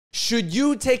should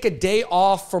you take a day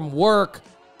off from work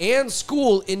and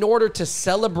school in order to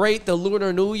celebrate the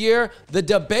Lunar New Year? The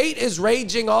debate is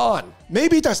raging on.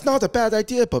 Maybe that's not a bad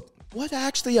idea, but what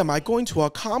actually am I going to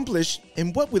accomplish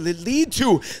and what will it lead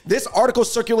to? This article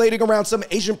circulating around some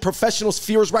Asian professional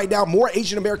spheres right now. More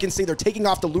Asian Americans say they're taking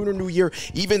off the Lunar New Year,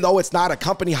 even though it's not a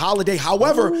company holiday.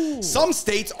 However, some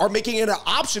states are making it an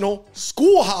optional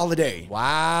school holiday.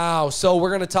 Wow. So we're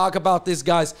going to talk about this,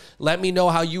 guys. Let me know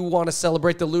how you want to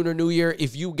celebrate the Lunar New Year.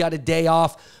 If you got a day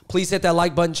off, please hit that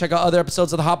like button. Check out other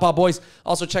episodes of the Hot Pot Boys.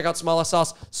 Also, check out Smala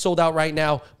Sauce. Sold out right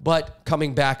now, but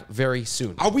coming back very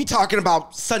soon. Are we talking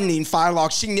about Sunny Fire Log,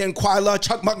 Xingnian Kuala,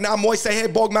 Chuck Muk Na Moi Say Hey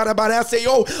Bog Mara Ban Say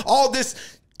Yo, all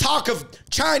this talk of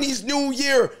Chinese New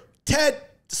Year, Ted,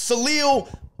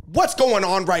 Salil? What's going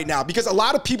on right now? Because a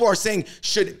lot of people are saying,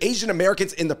 should Asian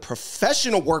Americans in the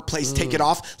professional workplace take it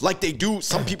off like they do?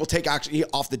 Some people take actually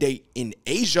off the day in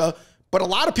Asia. But a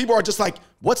lot of people are just like,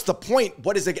 what's the point?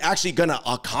 What is it actually going to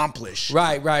accomplish?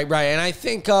 Right. And I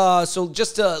think, so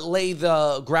just to lay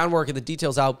the groundwork and the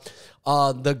details out,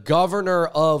 the governor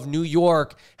of New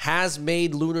York has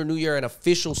made Lunar New Year an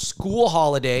official school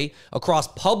holiday across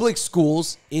public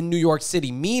schools in New York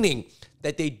City, meaning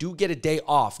that they do get a day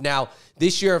off. Now,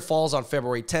 this year it falls on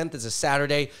February 10th. It's a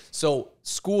Saturday. So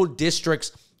school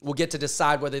districts will get to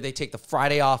decide whether they take the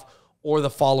Friday off or the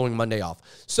following Monday off.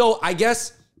 So I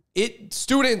guess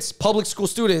public school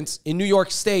students in New York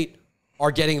State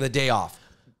are getting the day off.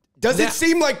 Does it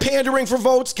seem like pandering for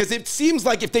votes? Because it seems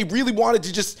like if they really wanted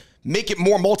to just make it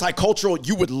more multicultural,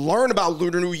 you would learn about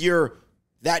Lunar New Year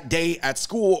that day at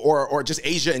school or just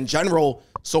Asia in general,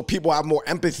 so people have more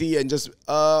empathy and just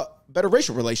better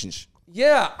racial relations.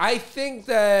 Yeah, I think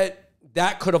that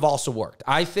could have also worked.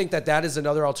 I think that is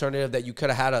another alternative, that you could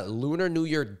have had a Lunar New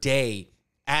Year day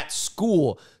at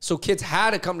school. So kids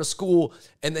had to come to school,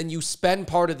 and then you spend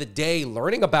part of the day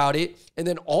learning about it. And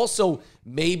then also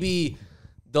maybe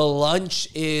the lunch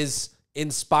is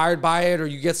inspired by it, or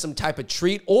you get some type of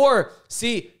treat. Or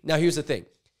see, now here's the thing.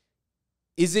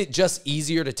 Is it just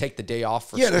easier to take the day off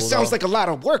for school? Yeah, that sounds like a lot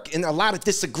of work and a lot of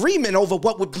disagreement over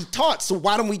what would be taught. So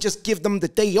why don't we just give them the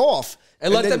day off?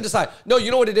 And let them decide. No,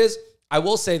 you know what it is? I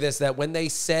will say this, that when they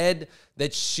said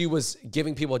that she was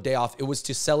giving people a day off, it was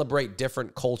to celebrate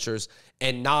different cultures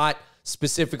and not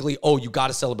specifically, oh, you got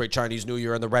to celebrate Chinese New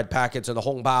Year and the red packets and the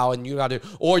Hong Bao, and you got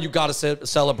to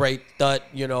celebrate the,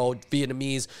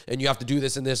 Vietnamese, and you have to do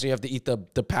this and this, and you have to eat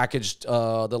the packaged,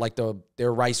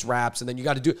 their rice wraps, and then you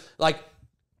got to do,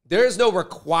 there is no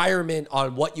requirement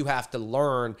on what you have to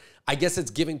learn. I guess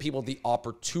it's giving people the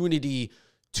opportunity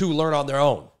to learn on their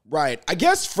own. Right. I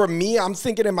guess for me, I'm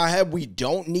thinking in my head, we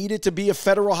don't need it to be a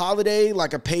federal holiday,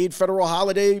 like a paid federal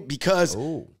holiday, because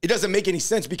it doesn't make any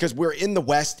sense, because we're in the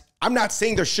West. I'm not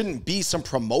saying there shouldn't be some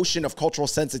promotion of cultural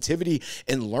sensitivity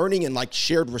and learning and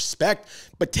shared respect,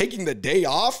 but taking the day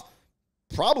off,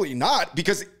 probably not,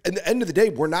 because at the end of the day,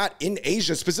 we're not in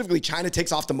Asia. Specifically, China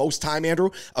takes off the most time, Andrew,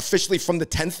 officially from the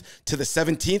 10th to the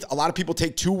 17th. A lot of people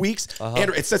take 2 weeks.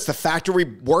 Andrew, it sets the factory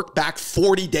work back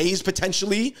 40 days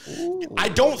potentially. Ooh. I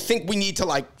don't think we need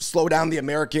to slow down the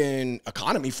American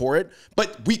economy for it,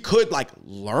 but we could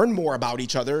learn more about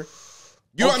each other.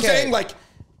 You know what I'm saying?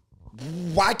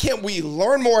 Why can't we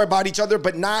learn more about each other,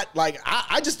 but not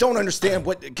I just don't understand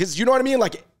because you know what I mean?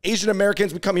 Asian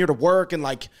Americans, we come here to work and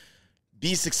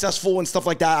be successful and stuff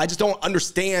like that. I just don't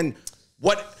understand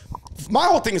my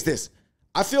whole thing is this.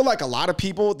 I feel like a lot of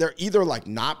people, they're either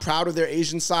not proud of their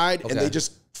Asian side and they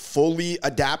just fully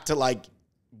adapt to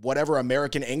whatever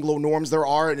American Anglo norms there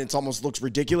are, and it almost looks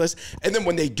ridiculous. And then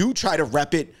when they do try to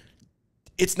rep it,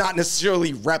 it's not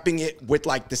necessarily repping it with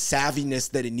the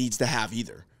savviness that it needs to have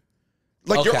either.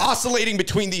 You're oscillating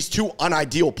between these two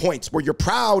unideal points where you're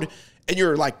proud and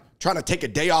you're trying to take a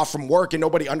day off from work and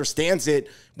nobody understands it,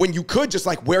 when you could just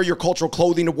wear your cultural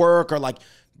clothing to work, or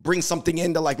bring something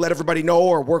in to let everybody know,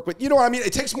 or work with, you know what I mean?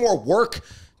 It takes more work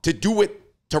to do it,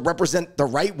 to represent the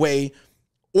right way.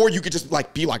 Or you could just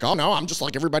be oh no, I'm just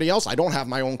like everybody else. I don't have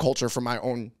my own culture from my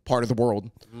own part of the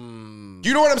world. Do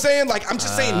you know what I'm saying? I'm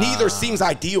just saying neither seems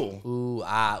ideal.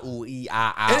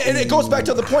 And it goes back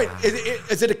to the point.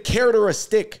 Is it a carrot or a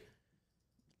stick?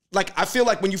 I feel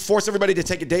when you force everybody to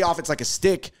take a day off, it's like a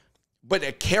stick. But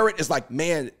a carrot is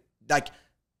man,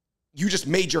 you just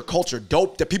made your culture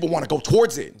dope that people want to go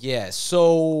towards it. Yeah,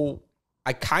 so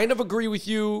I kind of agree with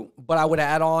you, but I would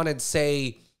add on and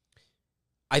say,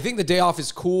 I think the day off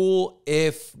is cool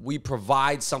if we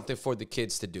provide something for the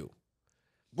kids to do.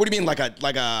 What do you mean,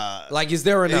 is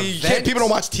there an event? People don't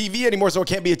watch TV anymore, so it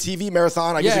can't be a TV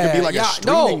marathon. I guess it could be a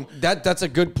streaming. No, that's a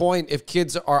good point. If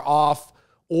kids are off,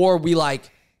 or we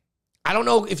I don't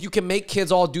know if you can make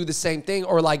kids all do the same thing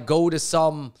or like go to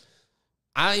some.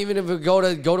 I don't even if we go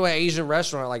to an Asian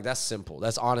restaurant, like that's simple.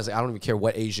 That's honestly, I don't even care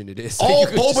what Asian it is. All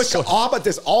boba shop, all but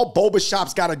this, all boba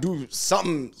shops got to do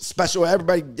something special.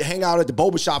 Everybody hang out at the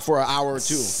boba shop for an hour or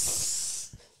two.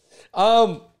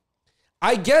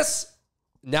 I guess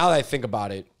now that I think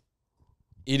about it,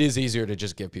 it is easier to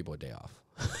just give people a day off.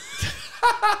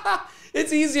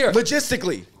 It's easier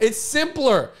Logistically. It's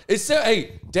simpler. It's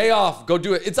hey, day off, go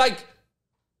do it. It's like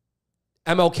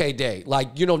MLK Day.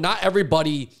 Like, you know, not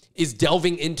everybody is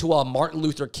delving into a Martin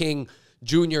Luther King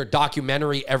Jr.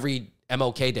 documentary every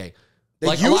MLK Day. They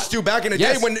like used to back in the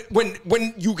day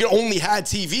when you could only had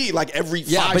TV like every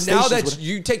 5 but stations. now that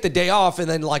you take the day off and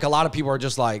then like a lot of people are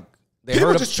just like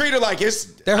people just treat it like it's.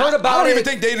 They heard about it. I don't even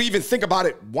think they'd even think about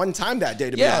it one time that day.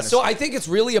 To be honest. So I think it's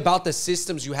really about the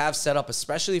systems you have set up,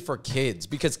 especially for kids,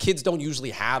 because kids don't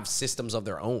usually have systems of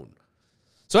their own.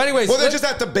 So, anyways, well, they're just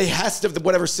at the behest of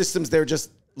whatever systems they're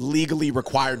just legally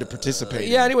required to participate.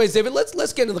 Yeah. Anyways, David,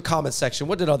 let's get into the comment section.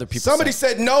 What did other people? Somebody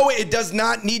say? said no, it does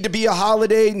not need to be a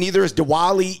holiday. Neither is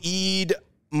Diwali, Eid,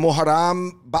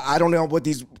 Muharram. But I don't know what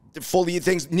these fully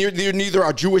things. Neither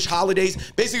are Jewish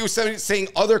holidays. Basically, saying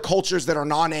other cultures that are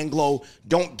non-Anglo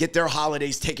don't get their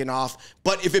holidays taken off.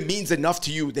 But if it means enough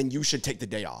to you, then you should take the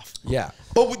day off. Yeah.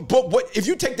 But what if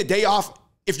you take the day off?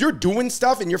 If you're doing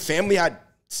stuff and your family had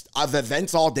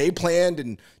events all day planned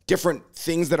and different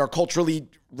things that are culturally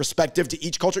respective to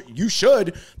each culture, you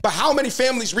should. But how many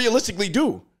families realistically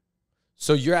do?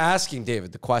 So you're asking,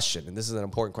 David, the question, and this is an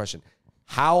important question.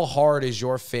 How hard is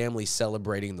your family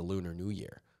celebrating the Lunar New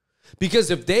Year?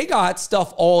 Because if they got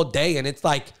stuff all day and it's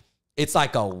like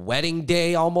a wedding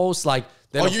day almost, like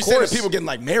then you saying people getting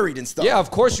like married and stuff. Yeah,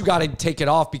 of course you got to take it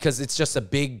off because it's just a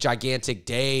big gigantic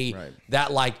day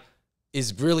that like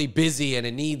is really busy and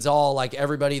it needs all like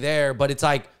everybody there. But it's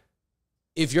like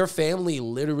if your family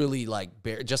literally like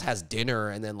just has dinner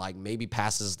and then like maybe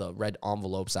passes the red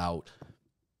envelopes out,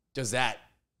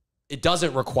 it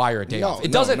doesn't require a day off.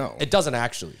 It doesn't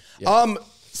actually. Yeah.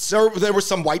 So there were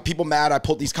some white people mad. I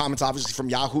pulled these comments, obviously, from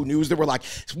Yahoo News. They were like,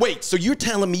 wait, so you're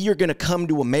telling me you're going to come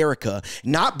to America,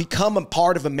 not become a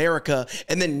part of America,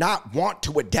 and then not want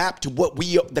to adapt to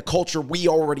the culture we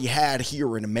already had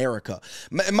here in America?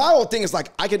 My whole thing is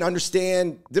like, I can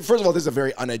understand. First of all, this is a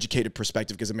very uneducated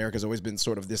perspective because America's always been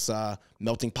sort of this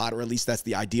melting pot, or at least that's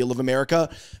the ideal of America.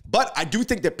 But I do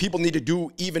think that people need to do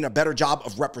even a better job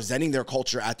of representing their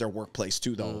culture at their workplace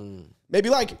too, though. Maybe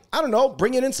like, I don't know,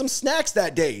 bringing in some snacks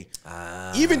that day.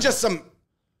 Even just some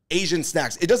Asian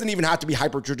snacks. It doesn't even have to be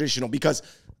hyper-traditional because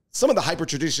some of the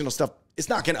hyper-traditional stuff, it's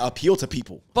not going to appeal to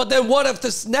people. But then what if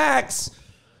the snacks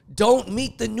don't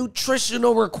meet the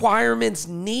nutritional requirements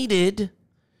needed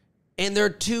and they're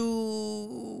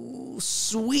too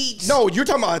sweet? No, you're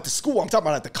talking about at the school. I'm talking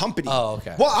about at the company. Oh,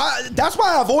 okay. Well, that's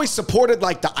why I've always supported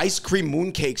like the ice cream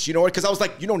mooncakes, you know, because I was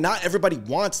like, not everybody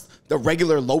wants the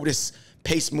regular Lotus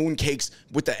paste mooncakes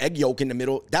with the egg yolk in the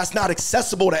middle. That's not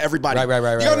accessible to everybody.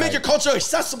 Right. You gotta make your culture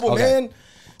accessible, man.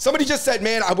 Somebody just said,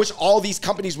 man, I wish all these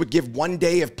companies would give 1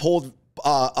 day of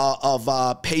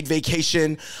paid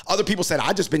vacation. Other people said,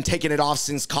 I've just been taking it off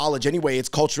since college anyway. It's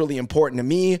culturally important to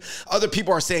me. Other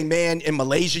people are saying, man, in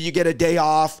Malaysia, you get a day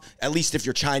off. At least if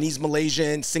you're Chinese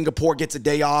Malaysian. Singapore gets a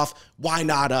day off. Why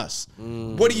not us?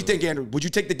 What do you think, Andrew? Would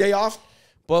you take the day off?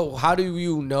 But how do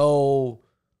you know?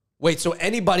 Wait, so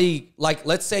anybody, like,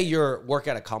 let's say you work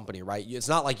at a company, right? It's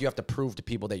not like you have to prove to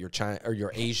people that you're China or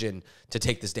you're Asian to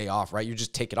take this day off, right? You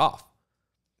just take it off.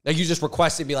 Like, you just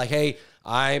request it, be like, hey,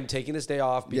 I'm taking this day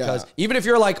off because even if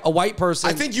you're like a white person.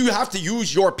 I think you have to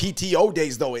use your PTO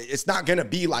days, though. It's not going to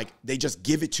be like they just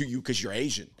give it to you because you're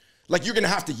Asian. Like, you're going to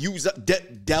have to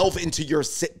delve into your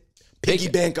piggy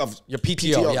bank of your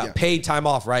PTO. Paid time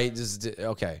off, right?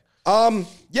 Okay.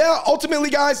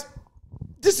 Ultimately, guys,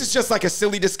 this is just like a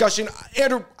silly discussion.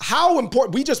 Andrew, how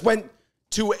important? We just went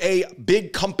to a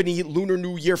big company Lunar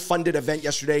New Year funded event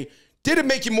yesterday. Did it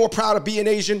make you more proud of being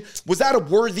Asian? Was that a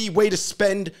worthy way to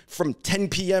spend from 10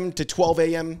 p.m. to 12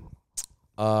 a.m.?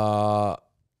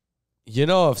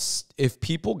 If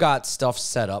people got stuff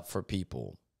set up for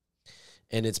people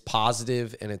and it's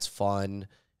positive and it's fun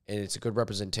and it's a good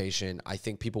representation, I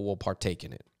think people will partake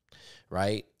in it,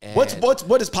 right? And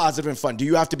what is positive and fun? Do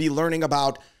you have to be learning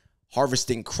about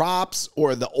harvesting crops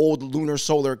or the old lunar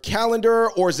solar calendar?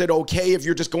 Or is it okay if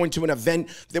you're just going to an event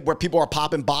where people are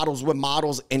popping bottles with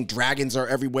models and dragons are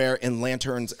everywhere and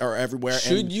lanterns are everywhere?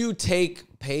 Should you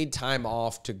take paid time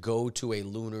off to go to a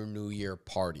Lunar New Year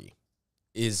party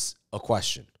is a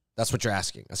question. That's what you're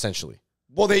asking, essentially.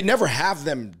 Well, they never have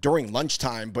them during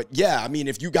lunchtime, but yeah, I mean,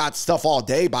 if you got stuff all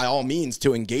day, by all means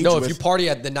to engage with. No, if you party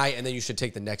at the night and then you should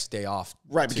take the next day off.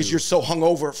 Right, because you're so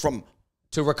hungover from...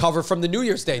 To recover from the New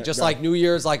Year's Day. Just like New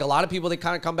Year's, like a lot of people, they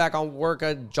kind of come back on work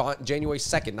on January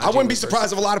 2nd. I wouldn't be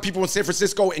surprised if a lot of people in San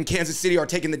Francisco and Kansas City are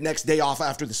taking the next day off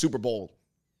after the Super Bowl.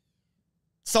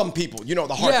 Some people, you know,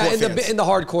 the hardcore fans. In the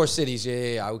hardcore cities.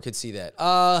 Yeah, I could see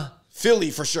that.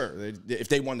 Philly, for sure. If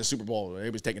they won the Super Bowl, they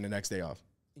was taking the next day off.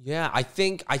 Yeah, I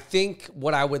think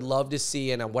what I would love to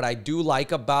see and what I do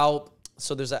like about,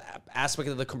 so there's an aspect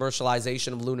of the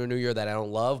commercialization of Lunar New Year that I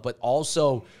don't love, but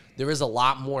also there is a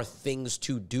lot more things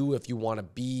to do if you want to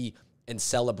be and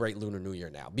celebrate Lunar New Year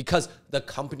now, because the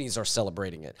companies are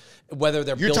celebrating it. Whether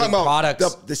they're building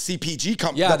products, the CPG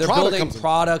company, yeah, they're building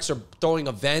products or throwing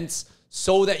events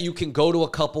so that you can go to a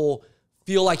couple,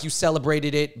 feel like you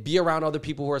celebrated it, be around other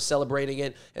people who are celebrating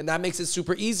it, and that makes it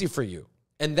super easy for you.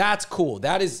 And that's cool.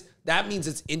 That means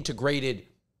it's integrated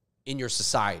in your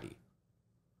society.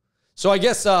 So I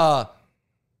guess,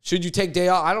 should you take day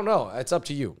off? I don't know. It's up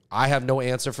to you. I have no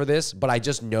answer for this, but I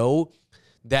just know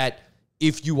that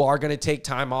if you are going to take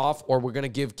time off, or we're going to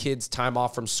give kids time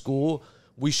off from school,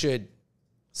 we should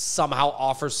somehow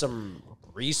offer some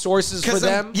resources for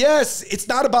them. Yes, it's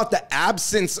not about the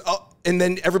absence of, and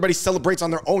then everybody celebrates on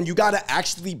their own. You got to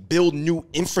actually build new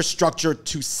infrastructure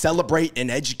to celebrate and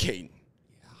educate.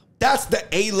 That's the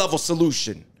A-level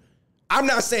solution. I'm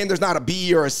not saying there's not a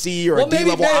B or a C or a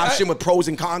D-level option with pros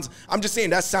and cons. I'm just saying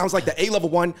that sounds like the A-level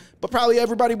one, but probably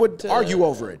everybody would argue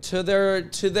over it. To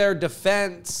their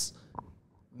defense,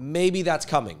 maybe that's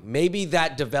coming. Maybe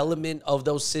that development of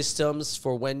those systems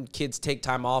for when kids take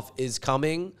time off is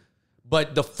coming,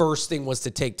 but the first thing was to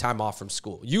take time off from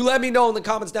school. You let me know in the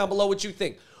comments down below what you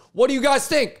think. What do you guys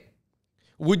think?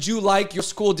 Would you like your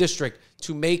school district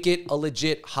to make it a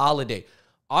legit holiday?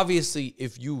 Obviously,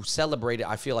 if you celebrate it,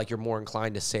 I feel like you're more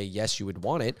inclined to say, yes, you would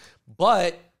want it.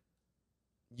 But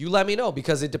you let me know,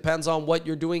 because it depends on what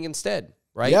you're doing instead,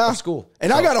 right? Yeah. At school.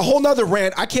 And I got a whole nother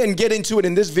rant. I can't get into it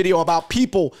in this video about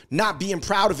people not being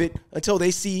proud of it until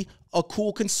they see a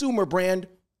cool consumer brand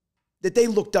that they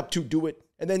looked up to do it.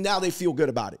 And then now they feel good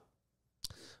about it.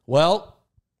 Well,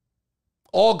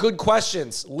 all good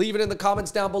questions. Leave it in the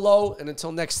comments down below. And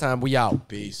until next time, we out.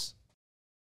 Peace.